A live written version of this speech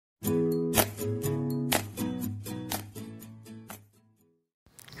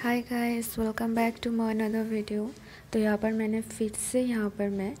Hi guys, welcome back to my another video. तो यहाँ पर मैंने फिर से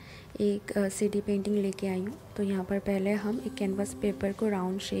मैं एक सीडी पेंटिंग लेके आई हूँ। तो यहाँ पर पहले हम एक कैनवास पेपर को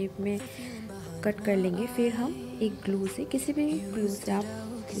राउंड शेप में कट कर लेंगे। फिर हम एक ग्लू से, किसी भी ग्लू से आप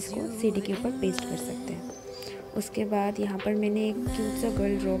इसको सीडी के ऊपर पेस्ट कर सकते हैं। उसके बाद यहाँ पर मैंने एक क्यूट सा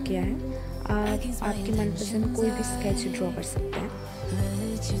गर्ल ड्रॉ किया है। आप आपकी मनपसंद कोई भी स्केच ड्रॉ कर सकते हैं।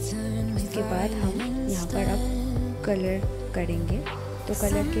 उसके बाद हम यहाँ पर अब कलर करेंगे। तो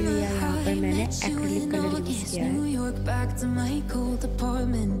कलर के लिए यहाँ पर मैंने एक्रिलिक कलर यूज़ किया है।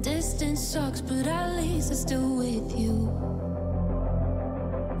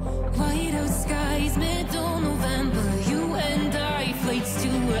 White out skies, middle November. You and I, flights to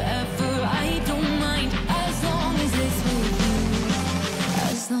wherever. I don't mind as long as it's with you.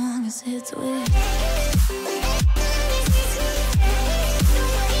 As long as it's with you.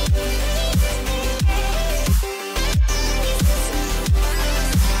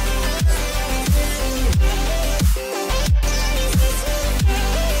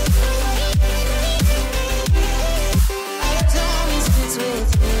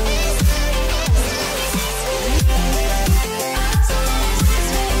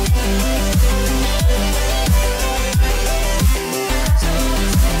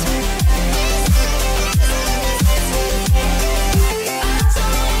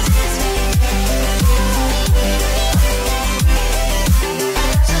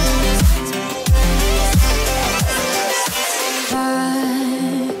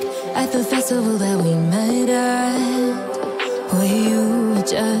 The festival that we met at, where you were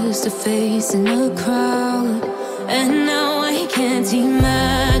just a face in a crowd, and now I can't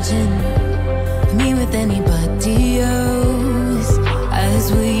imagine me with anybody else.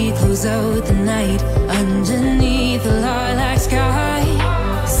 As we close out the night underneath the lilac sky,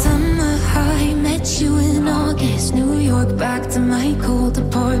 summer high, met you in August, New York, back to my cold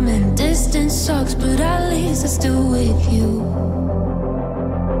apartment. Distance sucks, but at least I'm still with you.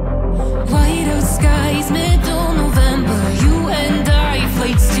 White out skies, middle November. You and I,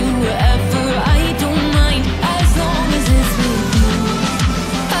 flights to wherever. I don't mind as long as it's with you.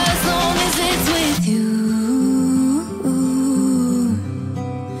 As long as it's with you.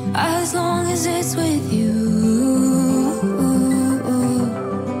 As long as it's with you.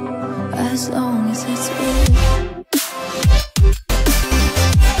 As long as it's with you.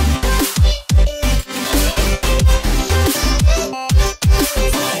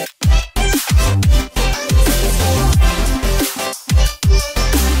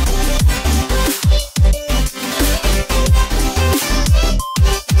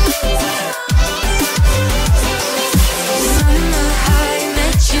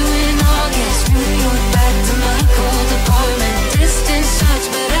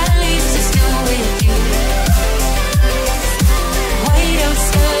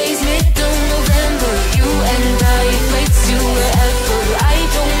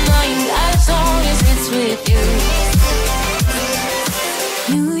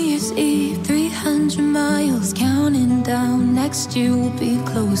 Next year will be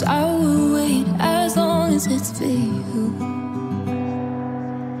close. I will wait as long as it's for you.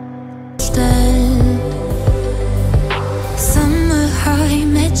 Summer high,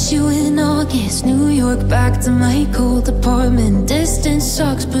 met you in August, New York, back to my cold apartment. Distance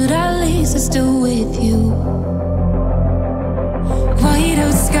sucks, but at least I'm still with you. White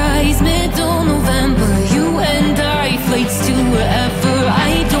out skies, middle November. You and I, flights to wherever.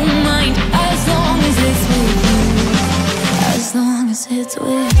 I don't mind as long as it's with you. As long as it's with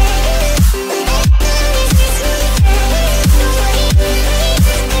you.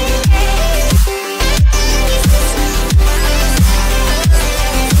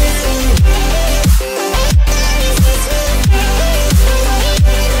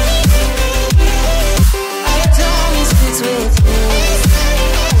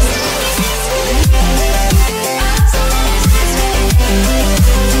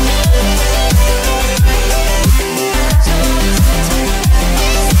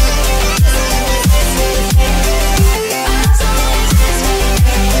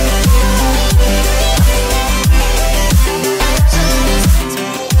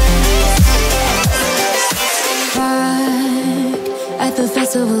 The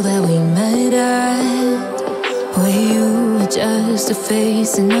festival that we met at, where you were just a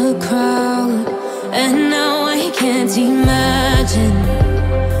face in a crowd, and now I can't imagine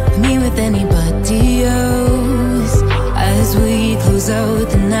me with anybody else. As we close out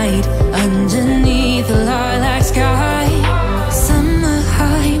the night underneath the lilac sky, summer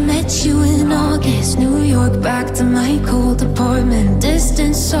high, met you in August, New York, back to my cold apartment.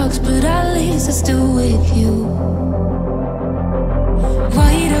 Distance sucks, but at least I'm still with you.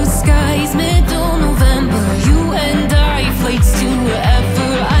 White out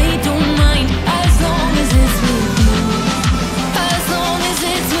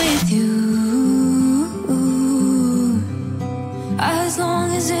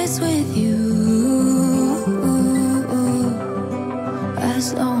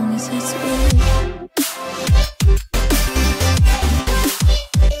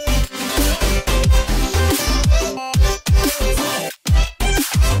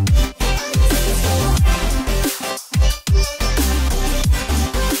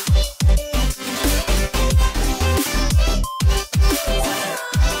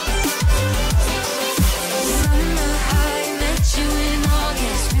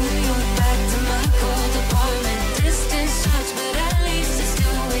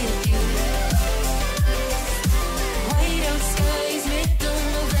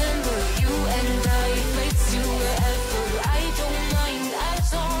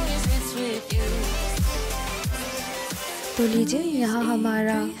तो लीजिए, यहाँ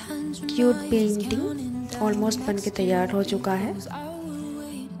हमारा cute painting almost बन के तैयार हो चुका है।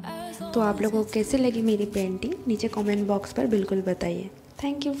 तो आप लोगों को कैसे लगी मेरी पेंटिंग नीचे कमेंट बॉक्स पर बिल्कुल बताइए।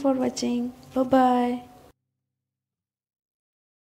 Thank you for watching, bye bye.